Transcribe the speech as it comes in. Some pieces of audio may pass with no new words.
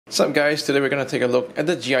What's up guys, today we're going to take a look at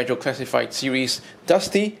the G.I. Joe Classified Series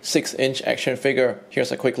Dusty 6-inch action figure.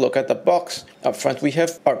 Here's a quick look at the box. Up front we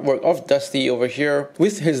have artwork of Dusty over here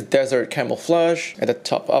with his desert camouflage. At the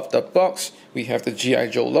top of the box we have the G.I.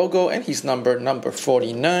 Joe logo and his number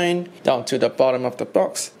 49. Down to the bottom of the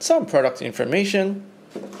box, some product information.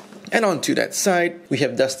 And onto that side, we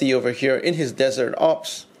have Dusty over here in his desert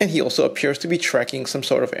ops. And he also appears to be tracking some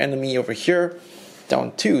sort of enemy over here.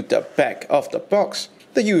 Down to the back of the box,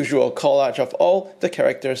 the usual collage of all the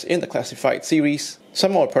characters in the Classified series,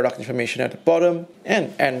 some more product information at the bottom,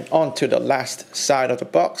 and onto the last side of the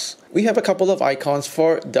box, we have a couple of icons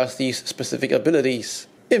for Dusty's specific abilities.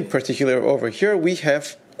 In particular over here we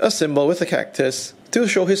have a symbol with a cactus to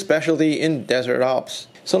show his specialty in desert ops.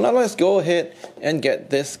 So now let's go ahead and get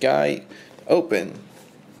this guy open.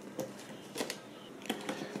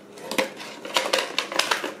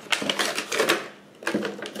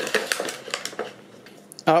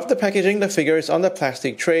 Out of the packaging, the figure is on the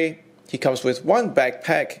plastic tray. He comes with one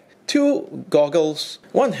backpack, two goggles,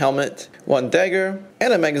 one helmet, one dagger,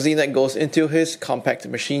 and a magazine that goes into his compact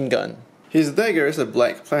machine gun. His dagger is a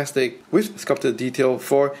black plastic with sculpted detail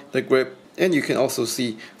for the grip, and you can also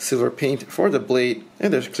see silver paint for the blade,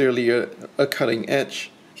 and there's clearly a cutting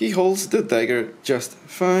edge. He holds the dagger just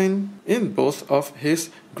fine in both of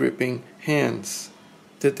his gripping hands.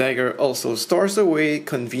 The dagger also stores away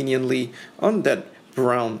conveniently on that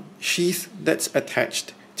brown sheath that's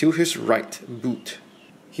attached to his right boot.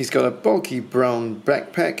 He's got a bulky brown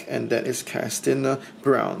backpack and that is cast in a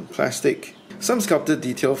brown plastic. Some sculpted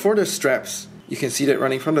detail for the straps. You can see that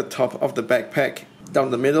running from the top of the backpack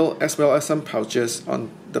down the middle, as well as some pouches on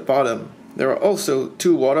the bottom. There are also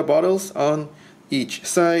two water bottles on each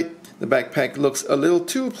side. The backpack looks a little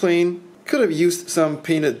too plain. Could have used some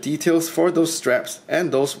painted details for those straps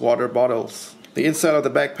and those water bottles. The inside of the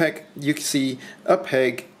backpack, you can see a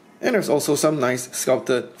peg, and there's also some nice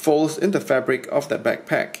sculpted folds in the fabric of the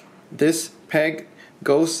backpack. This peg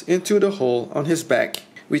goes into the hole on his back,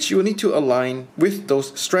 which you will need to align with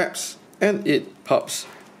those straps, and it pops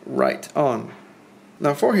right on.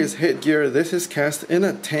 Now for his headgear, this is cast in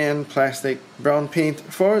a tan plastic brown paint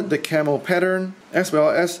for the camo pattern, as well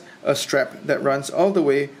as a strap that runs all the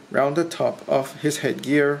way around the top of his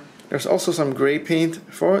headgear. There's also some gray paint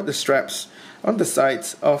for the straps on the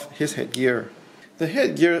sides of his headgear. The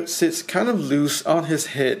headgear sits kind of loose on his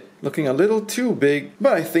head, looking a little too big,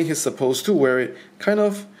 but I think he's supposed to wear it kind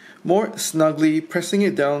of more snugly, pressing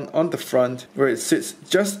it down on the front where it sits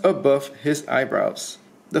just above his eyebrows.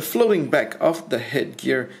 The floating back of the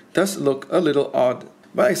headgear does look a little odd,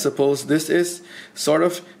 but I suppose this is sort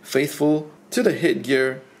of faithful to the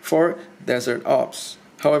headgear for Desert Ops.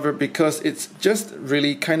 However, because it's just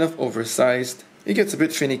really kind of oversized, it gets a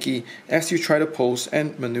bit finicky as you try to pose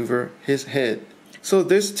and maneuver his head. So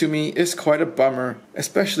this to me is quite a bummer,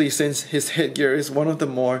 especially since his headgear is one of the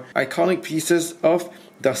more iconic pieces of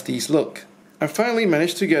Dusty's look. I finally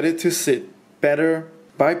managed to get it to sit better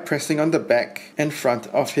by pressing on the back and front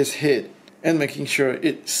of his head and making sure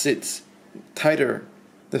it sits tighter.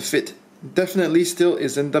 The fit definitely still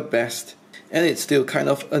isn't the best, and it still kind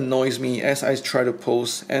of annoys me as I try to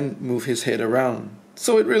pose and move his head around.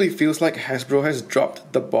 So it really feels like Hasbro has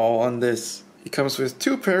dropped the ball on this. It comes with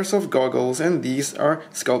two pairs of goggles, and these are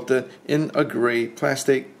sculpted in a gray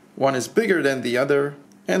plastic. One is bigger than the other,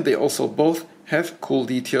 and they also both have cool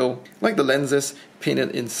detail, like the lenses painted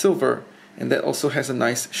in silver, and that also has a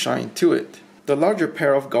nice shine to it. The larger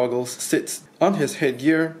pair of goggles sits on his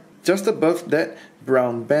headgear, just above that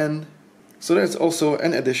brown band, so there's also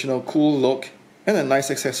an additional cool look and a nice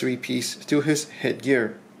accessory piece to his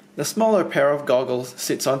headgear. The smaller pair of goggles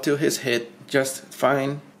sits onto his head just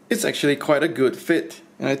fine. It's actually quite a good fit,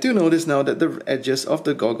 and I do notice now that the edges of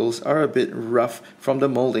the goggles are a bit rough from the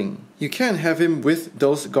molding. You can have him with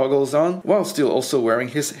those goggles on while still also wearing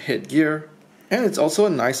his headgear, and it's also a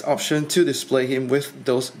nice option to display him with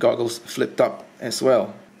those goggles flipped up as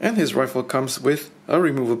well. And his rifle comes with a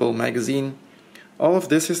removable magazine. All of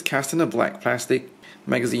this is cast in a black plastic.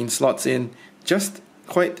 Magazine slots in just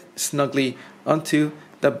quite snugly onto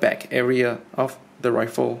the back area of the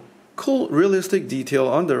rifle. Cool realistic detail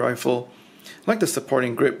on the rifle, like the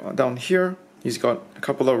supporting grip down here. He's got a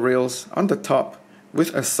couple of rails on the top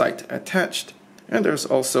with a sight attached, and there's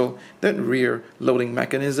also that rear loading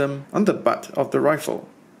mechanism on the butt of the rifle.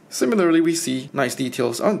 Similarly, we see nice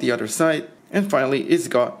details on the other side, and finally it's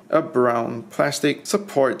got a brown plastic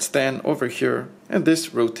support stand over here, and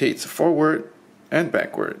this rotates forward and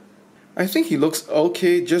backward. I think he looks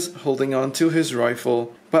okay just holding on to his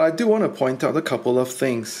rifle, but I do want to point out a couple of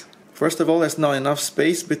things. First of all, there's not enough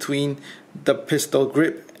space between the pistol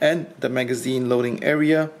grip and the magazine loading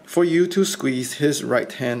area for you to squeeze his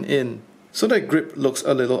right hand in. So that grip looks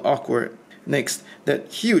a little awkward. Next,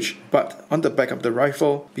 that huge butt on the back of the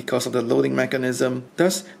rifle, because of the loading mechanism,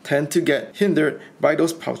 does tend to get hindered by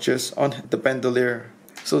those pouches on the bandolier.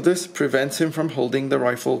 So this prevents him from holding the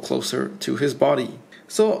rifle closer to his body.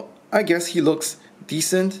 So I guess he looks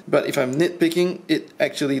decent, but if I'm nitpicking, it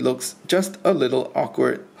actually looks just a little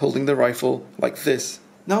awkward holding the rifle like this.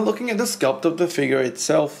 Now looking at the sculpt of the figure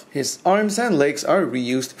itself, his arms and legs are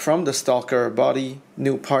reused from the stalker body.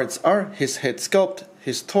 New parts are his head sculpt,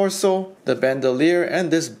 his torso, the bandolier,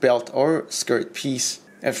 and this belt or skirt piece.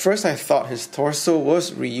 At first I thought his torso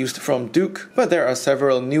was reused from Duke, but there are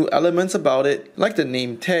several new elements about it, like the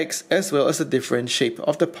name tags as well as the different shape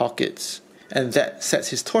of the pockets. And that sets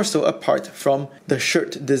his torso apart from the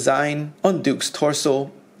shirt design on Duke's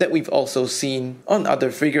torso that we've also seen on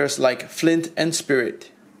other figures like Flint and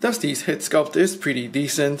Spirit. Dusty's head sculpt is pretty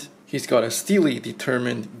decent. He's got a steely,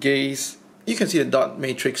 determined gaze. You can see the dot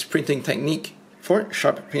matrix printing technique for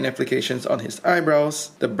sharp paint applications on his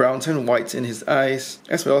eyebrows, the browns and whites in his eyes,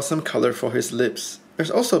 as well as some color for his lips. There's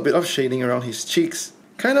also a bit of shading around his cheeks,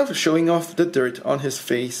 kind of showing off the dirt on his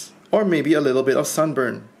face, or maybe a little bit of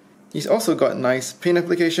sunburn. He's also got nice paint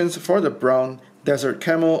applications for the brown desert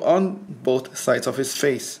camo on both sides of his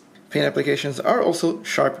face. Paint applications are also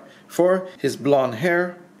sharp for his blonde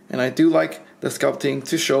hair, and I do like the sculpting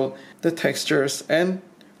to show the textures and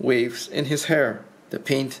waves in his hair. The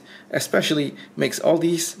paint especially makes all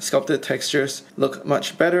these sculpted textures look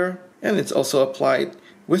much better, and it's also applied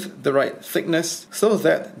with the right thickness so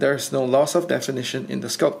that there's no loss of definition in the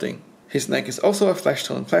sculpting. His neck is also a flesh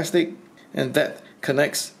tone plastic, and that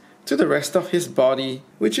connects to the rest of his body,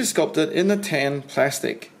 which is sculpted in a tan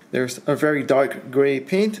plastic. There's a very dark gray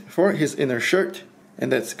paint for his inner shirt,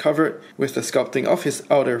 and that's covered with the sculpting of his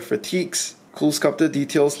outer fatigues. Cool sculpted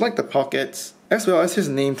details like the pockets, as well as his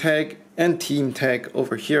name tag and team tag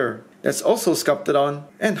over here. That's also sculpted on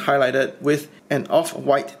and highlighted with an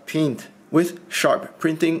off-white paint with sharp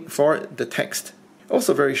printing for the text.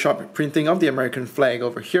 Also very sharp printing of the American flag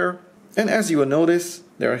over here. And as you will notice,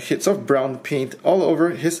 there are hits of brown paint all over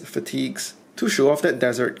his fatigues to show off that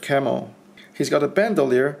desert camo. He's got a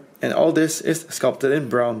bandolier, and all this is sculpted in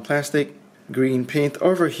brown plastic. Green paint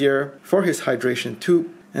over here for his hydration tube,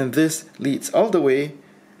 and this leads all the way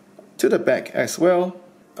to the back as well.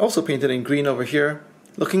 Also painted in green over here,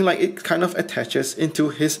 looking like it kind of attaches into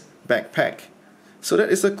his backpack. So that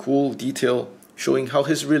is a cool detail, showing how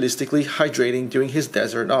he's realistically hydrating during his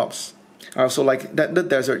desert ops. I also like that the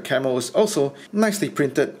desert camo is also nicely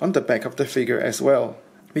printed on the back of the figure as well,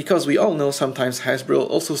 because we all know sometimes Hasbro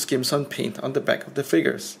also skims on paint on the back of the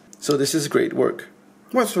figures. So this is great work.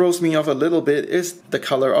 What throws me off a little bit is the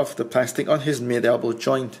color of the plastic on his mid-elbow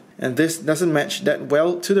joint, and this doesn't match that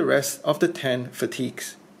well to the rest of the tan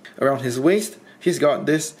fatigues. Around his waist, he's got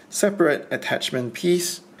this separate attachment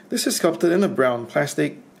piece. This is sculpted in a brown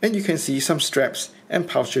plastic, and you can see some straps and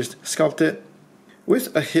pouches sculpted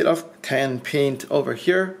with a hit of tan paint over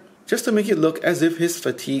here, just to make it look as if his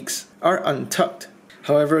fatigues are untucked.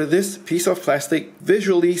 However, this piece of plastic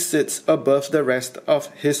visually sits above the rest of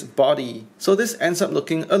his body, so this ends up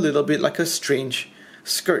looking a little bit like a strange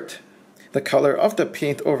skirt. The color of the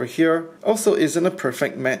paint over here also isn't a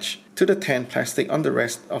perfect match to the tan plastic on the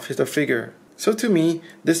rest of the figure. So to me,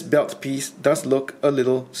 this belt piece does look a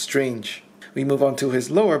little strange. We move on to his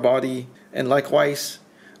lower body, and likewise,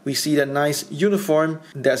 we see that nice uniform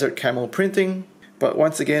desert camo printing. But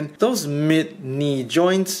once again, those mid-knee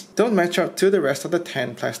joints don't match up to the rest of the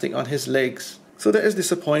tan plastic on his legs. So that is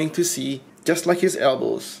disappointing to see, just like his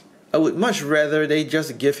elbows. I would much rather they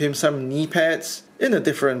just give him some knee pads in a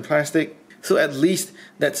different plastic, so at least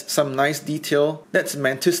that's some nice detail that's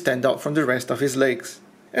meant to stand out from the rest of his legs.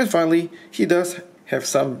 And finally, he does have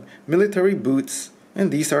some military boots,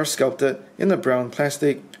 and these are sculpted in a brown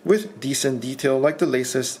plastic with decent detail like the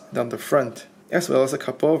laces down the front, as well as a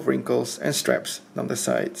couple of wrinkles and straps down the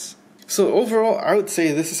sides. So overall, I would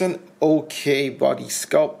say this is an okay body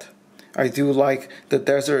sculpt. I do like the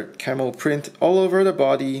desert camo print all over the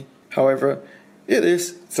body. However, it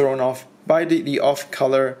is thrown off by the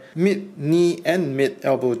off-color mid-knee and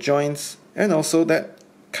mid-elbow joints, and also that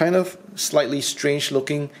kind of slightly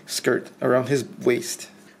strange-looking skirt around his waist.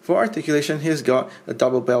 For articulation, he's got a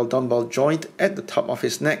double bell dumbbell joint at the top of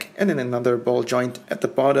his neck and then another ball joint at the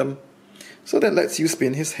bottom. So that lets you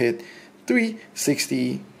spin his head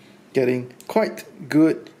 360, getting quite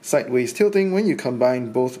good sideways tilting when you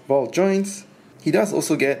combine both ball joints. He does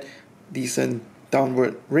also get decent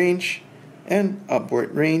downward range and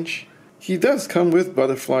upward range. He does come with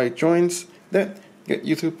butterfly joints that get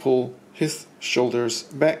you to pull his shoulders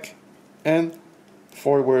back and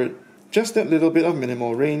forward, just that little bit of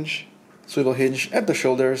minimal range. Swivel hinge at the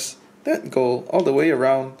shoulders that go all the way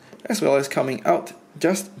around, as well as coming out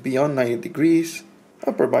just beyond 90 degrees.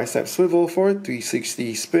 Upper bicep swivel for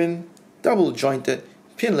 360 spin. Double jointed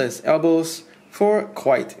pinless elbows for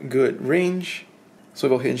quite good range.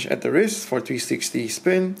 Swivel hinge at the wrist for 360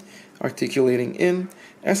 spin, articulating in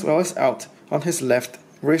as well as out on his left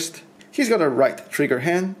wrist. He's got a right trigger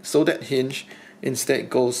hand, so that hinge instead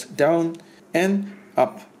goes down and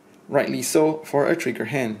up, rightly so for a trigger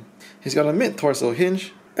hand. He's got a mid-torso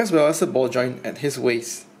hinge as well as a ball joint at his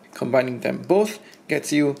waist. Combining them both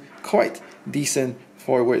gets you quite decent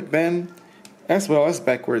forward bend as well as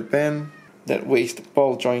backward bend. That waist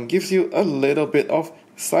ball joint gives you a little bit of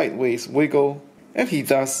sideways wiggle, and he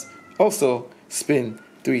does also spin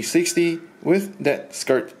 360 with that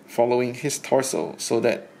skirt following his torso, so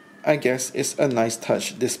that I guess is a nice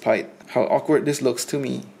touch despite how awkward this looks to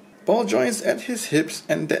me. Ball joints at his hips,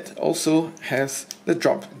 and that also has the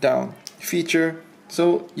drop down feature,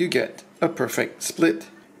 so you get a perfect split.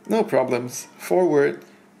 No problems forward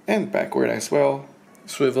and backward as well.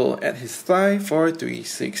 Swivel at his thigh for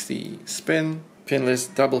 360 spin. Pinless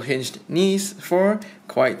double hinged knees for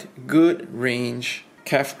quite good range.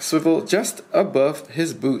 Calf swivel just above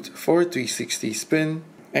his boot for 360 spin.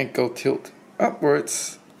 Ankle tilt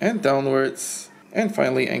upwards and downwards. And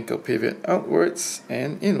finally ankle pivot outwards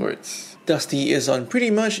and inwards. Dusty is on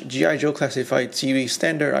pretty much G.I. Joe Classified Series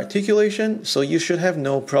standard articulation, so you should have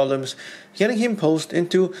no problems getting him posed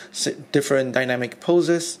into different dynamic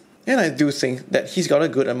poses. And I do think that he's got a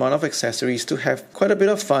good amount of accessories to have quite a bit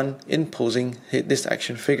of fun in posing this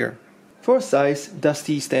action figure. For size,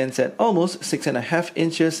 Dusty stands at almost 6.5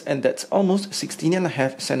 inches, and that's almost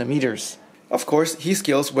 16.5 centimeters. Of course, he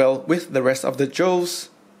scales well with the rest of the Joes.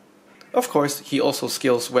 Of course, he also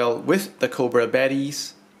scales well with the Cobra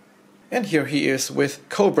baddies. And here he is with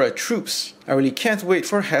Cobra Troops. I really can't wait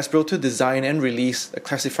for Hasbro to design and release a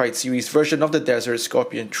Classified Series version of the Desert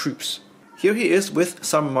Scorpion Troops. Here he is with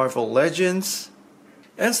some Marvel Legends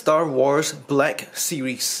and Star Wars Black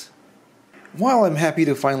Series. While I'm happy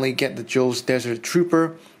to finally get the Joe's Desert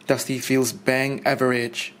Trooper, Dusty feels bang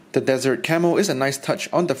average. The desert camo is a nice touch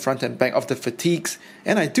on the front and back of the fatigues,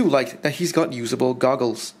 and I do like that he's got usable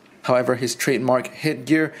goggles. However, his trademark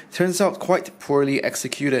headgear turns out quite poorly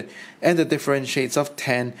executed, and the different shades of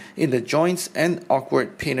tan in the joints and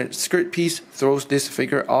awkward painted skirt piece throws this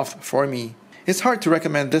figure off for me. It's hard to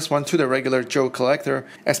recommend this one to the regular Joe collector,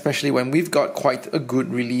 especially when we've got quite a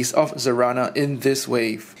good release of Zarana in this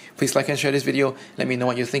wave. Please like and share this video, let me know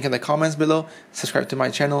what you think in the comments below, subscribe to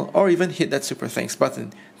my channel, or even hit that super thanks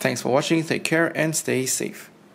button. Thanks for watching, take care and stay safe.